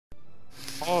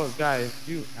Oh, guys,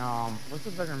 what's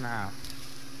a better map?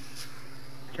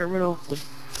 Terminal.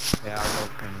 Yeah, I'll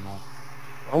go criminal.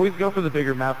 Always go for the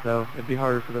bigger map though. It'd be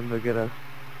harder for them to get us.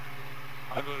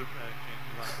 I'll go to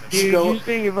chances Dude, Go- you're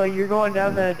saying if like you're going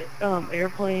down that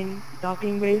airplane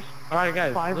docking base, Alright,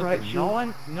 guys, 5 listen, right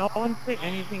no one say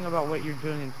anything about what you're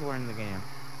doing until we're in the game.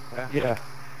 Okay? Yeah.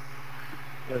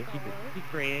 So keep it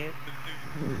secret.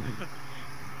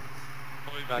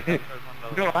 I'll be back outside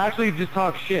on the No, actually, just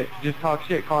talk shit. Just talk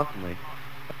shit constantly.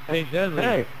 Hey, Dudley.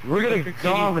 Hey, we're gonna Trick or treat,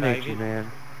 dominate faggot. you,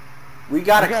 man. We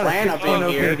got a I got clan up in 6.0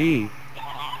 here. KD.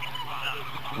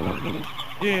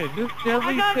 Dude, this I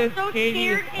Dudley got says so Katie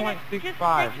is scared and just 0.65.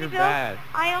 a You're second ago, bad.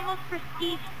 I almost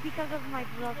prestiged because of my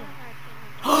brother.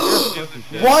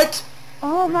 What?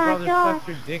 Oh Your my brother god. sucks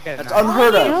your dick at That's night.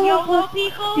 unheard of. YOLO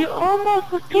people. you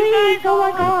almost was You guys pleased. Oh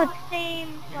all my god. have the same.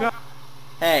 got-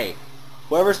 Hey,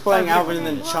 whoever's playing Alvin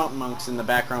and the Chipmunks in the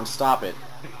background, stop it.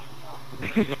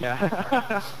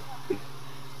 Yeah.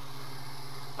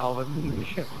 Alvin.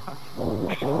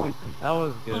 That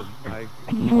was good. Like,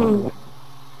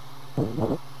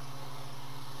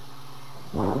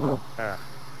 yeah.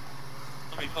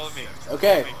 Somebody follow me.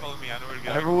 Okay, Somebody follow me. I know where to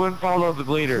go. Everyone follow the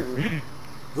bleeder.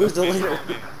 who's the leader?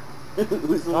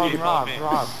 Who's the Oh, leader? Rob,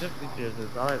 just this.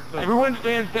 Alright, so Everyone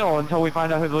stand still until we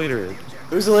find out who the leader is.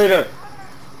 Who's the leader?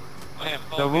 Man,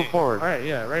 So follow move me. forward. alright,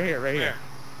 yeah, right here. Where?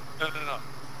 No.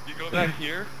 You go back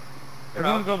here,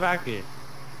 Everyone go back here.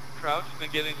 crouch, and then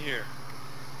get in here.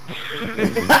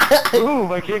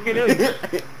 Ooh, I can't get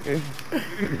in.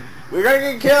 We're gonna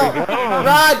get killed!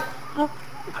 Run!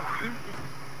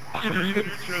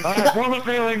 Alright, form of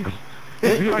phalanx.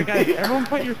 Alright, guys, everyone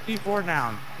put your C4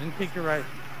 down. Then take your right.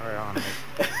 Alright, on.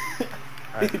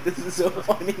 Alright. This is so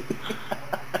funny.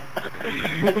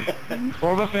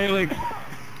 Form of phalanx.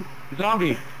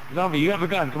 Zombie, you have a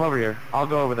gun. Come over here. I'll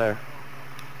go over there.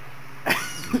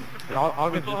 I'll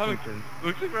get We're this still one.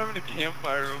 looks like we're having a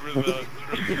campfire over the...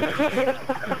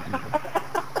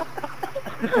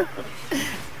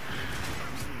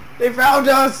 They found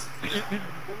us!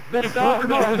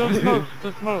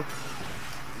 Don't smoke.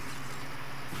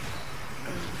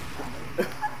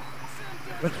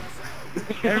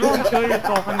 Everyone kill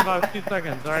yourself in about 2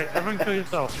 seconds, alright? Everyone kill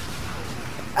yourself.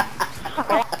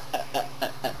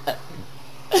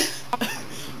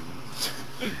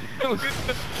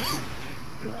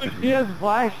 He has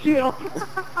blast shield.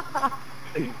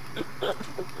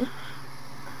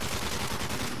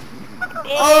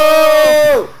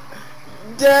 Oh!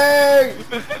 Dang!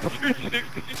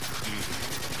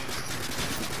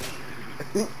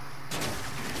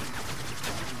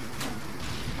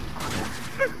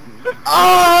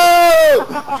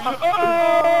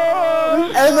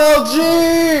 Oh!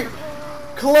 MLG!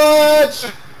 Clutch!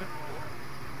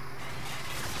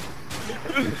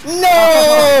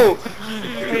 No!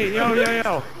 Hey,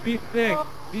 yo. Be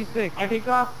sick. I take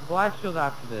off blast shield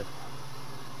after this.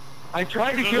 I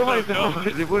tried to kill myself,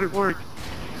 but it wouldn't work.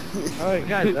 Alright,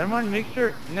 guys, everyone make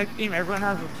sure next team everyone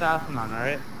has assassin on,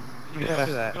 alright?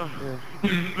 After that.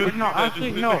 Wait, no,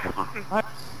 actually, no.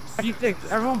 P6,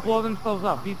 everyone blow themselves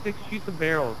up. P6, shoot the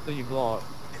barrels so you blow up.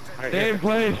 Alright, Stay in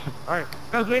place. Alright,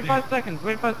 guys, wait 5 seconds.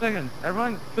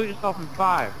 Everyone kill yourself in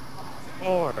 5,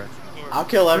 4, I'll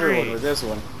kill everyone 3, with this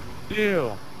one.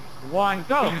 2, 1,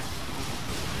 go!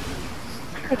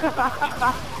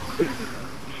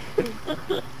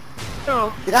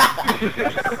 No.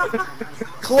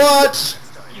 Clutch!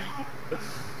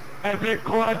 Epic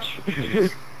clutch.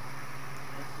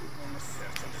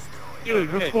 Dude,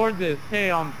 record this. Hey,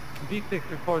 D6,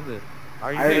 record this.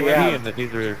 Are you I already ready? am. That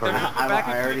these are recording.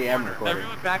 I already am recording.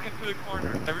 Everyone back into the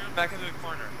corner.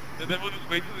 And then we'll just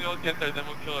wait till they all get there, then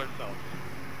we'll kill ourselves.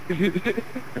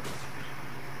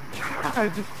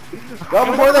 Go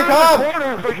before they come!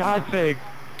 Corner, for God's sake.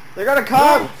 They're gonna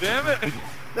come! Damn it!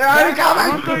 They're already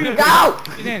coming! Go!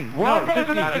 Get in. One No,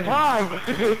 person at a time.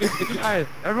 Guys,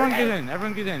 everyone get in.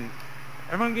 Everyone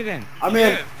get in. I'm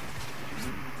in.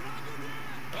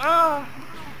 Ah!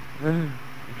 This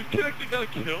kid actually got a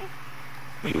kill?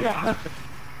 Yeah.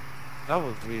 That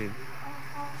was weird.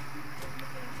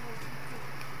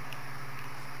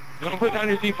 Don't put down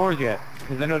your C4s yet,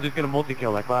 because then it'll just get a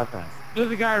multi-kill like last time.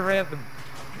 There's a guy right at the...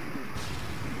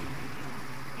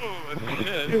 Oh, that's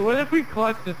shit. Dude, what if we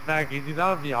clutch this back easy?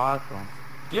 That would be awesome.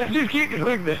 Yeah, just keep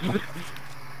doing this.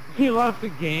 He left the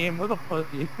game. What a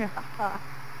pussy.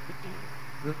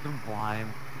 This is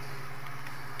blind.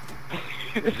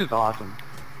 This is awesome.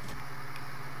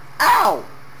 Ow!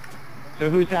 So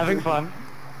who's having fun?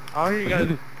 All you guys,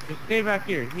 just stay back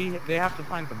here. They have to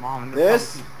find the bomb. And they're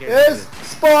This probably scared is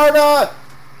Sparta!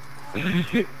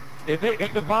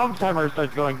 If the bomb timer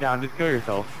starts going down, just kill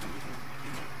yourself.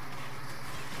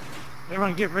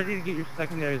 Everyone, get ready to get your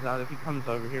secondaries out if he comes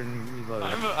over here and reload.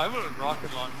 I'm a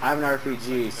rocket launcher. I have an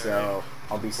RPG, so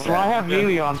I'll be set. Well, I have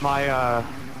melee on my, I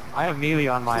have melee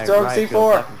on my Throw riot shield,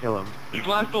 C4. so I can kill him. He's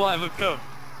last alive. Let's go.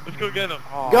 Let's go get him.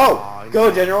 Go!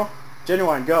 Go, General!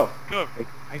 Genuine, go! Go.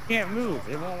 I can't move.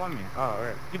 It won't let me. Oh,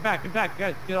 alright. Get back,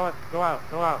 guys. Get out. Go out.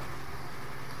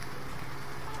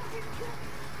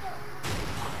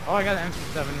 Oh, I got an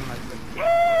MP7 in my thing.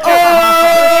 Oh!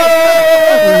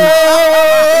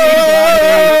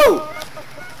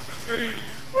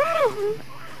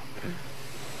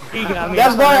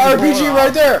 That's my RPG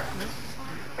right there!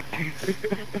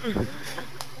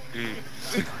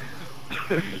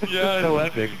 Yeah. So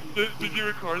epic. Did you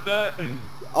record that?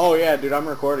 Oh yeah, dude, I'm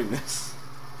recording this.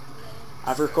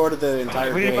 I've recorded the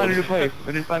entire We need to find a new game. place.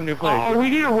 We need to find a new place. Oh, we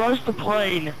need to rush the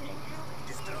plane.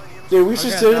 Dude, we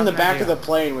should Okay, sit in the that's back an of the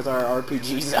plane with our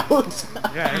RPGs out.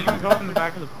 Yeah, everyone go in the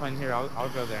back of the plane here. I'll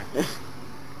go there.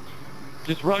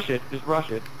 Just rush it. Just rush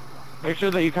it. Make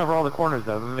sure that you cover all the corners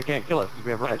though, then they can't kill us because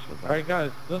we have riot shields. Alright,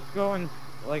 guys. Let's go and,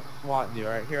 like, SWAT you.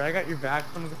 Alright, here. I got your back.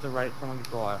 Someone gets the right. Someone gets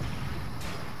the left.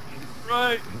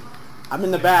 Right. I'm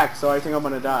in the back, so I think I'm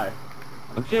gonna die.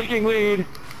 I'm taking lead.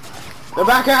 They're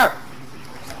back out!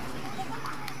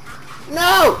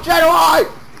 No! Jedi!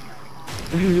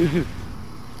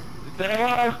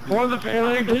 More the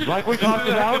failing, like we talked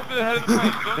about. Go to the head of the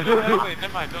plane. Go to the head of the plane.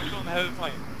 Never mind. Don't go in the head of the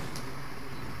plane.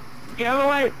 Get out of the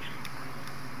way!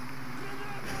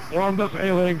 Form the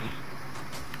phalanx.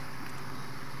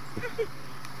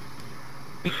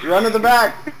 Run to the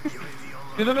back!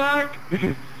 To the back!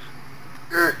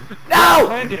 No!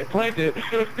 Plant it, plant it.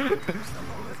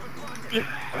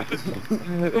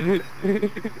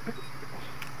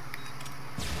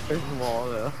 There's a wall,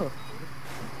 though.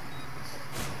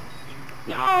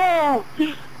 No! I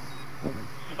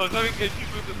was having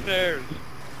issues with the stairs.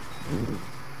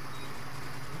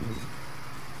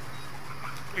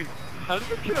 Wait, how did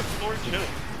this kid have 4 kills?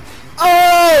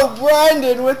 Oh!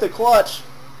 Brandon with the clutch!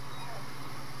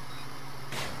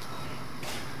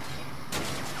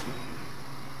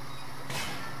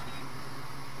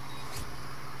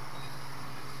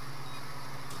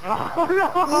 Oh,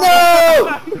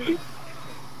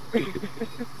 No!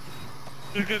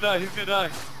 He's gonna die. He's gonna die.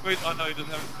 Wait. Oh no, he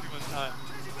doesn't have too much time.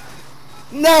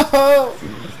 No!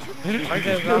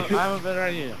 Okay, well, I have a better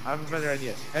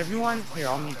idea. Everyone, here,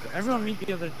 I'll meet you. Everyone meet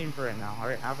the other team for right now,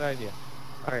 alright? I have an idea.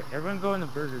 Alright, everyone go into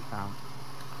Burger Town.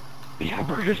 Yeah,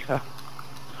 burger stuff.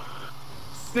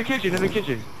 In the kitchen, in the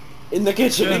kitchen. In the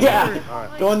kitchen, yeah!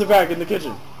 Alright. Go in the back, in the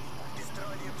kitchen.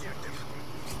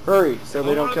 Hurry, so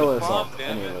they don't kill us all, Bomb,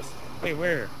 damn any of it. us. Wait,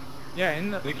 where? Yeah,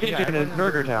 in the... The yeah, kitchen everyone is in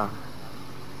Burger Town.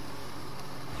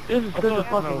 This is such a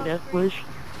fucking death wish.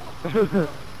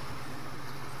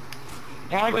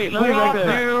 Wait, let me back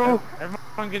there.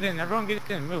 Everyone get in,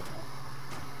 move.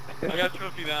 I got a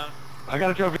trophy down. I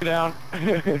got a trophy down.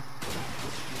 You're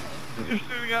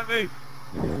shooting at me.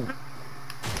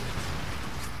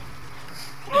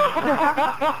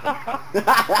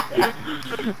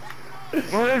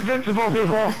 We're invincible,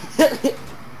 people.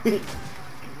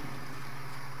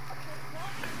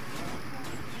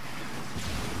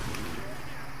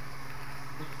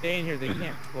 Just stay in here, they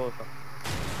can't blow us up.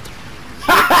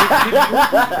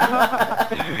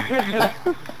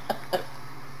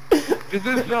 This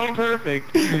is so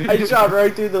perfect. I shot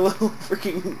right through the little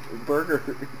freaking burger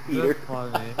eater. That's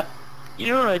funny. You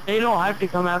know what? They don't have to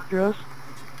come after us.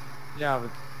 Yeah,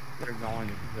 but they're going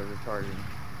because they're retarded.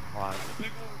 Why?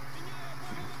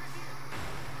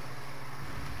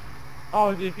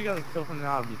 Oh, dude, if you got a kill from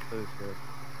now, I'd be so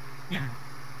sick.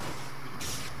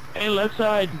 Hey, left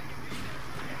side.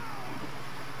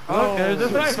 Oh, there's a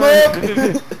Smoke!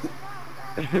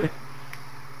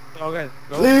 Oh, guys,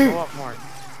 Leave. go up more.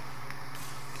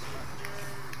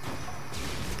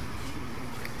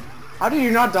 How did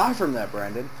you not die from that,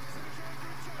 Brandon?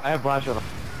 I have blast shield.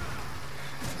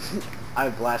 I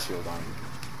have blast shield on.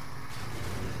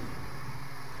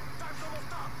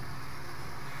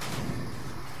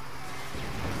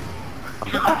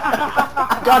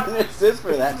 I got an assist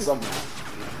for that somehow.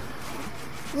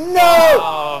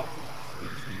 No!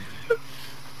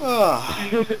 Oh.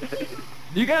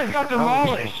 You guys got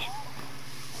demolished.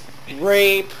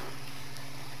 Rape.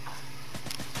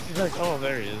 He's like, oh,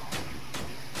 there he is.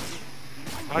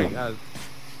 Alright, guys.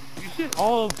 You should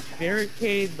all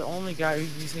barricade the only guy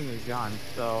who's using a gun,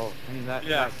 so in that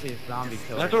case, zombie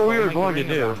killer. That's what we were going to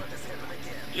do.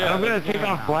 Yeah, I'm gonna take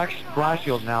off blast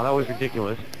shield now. That was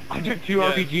ridiculous. I took 2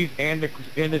 Yeah. RPGs and the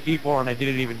C4 and I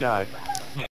didn't even die.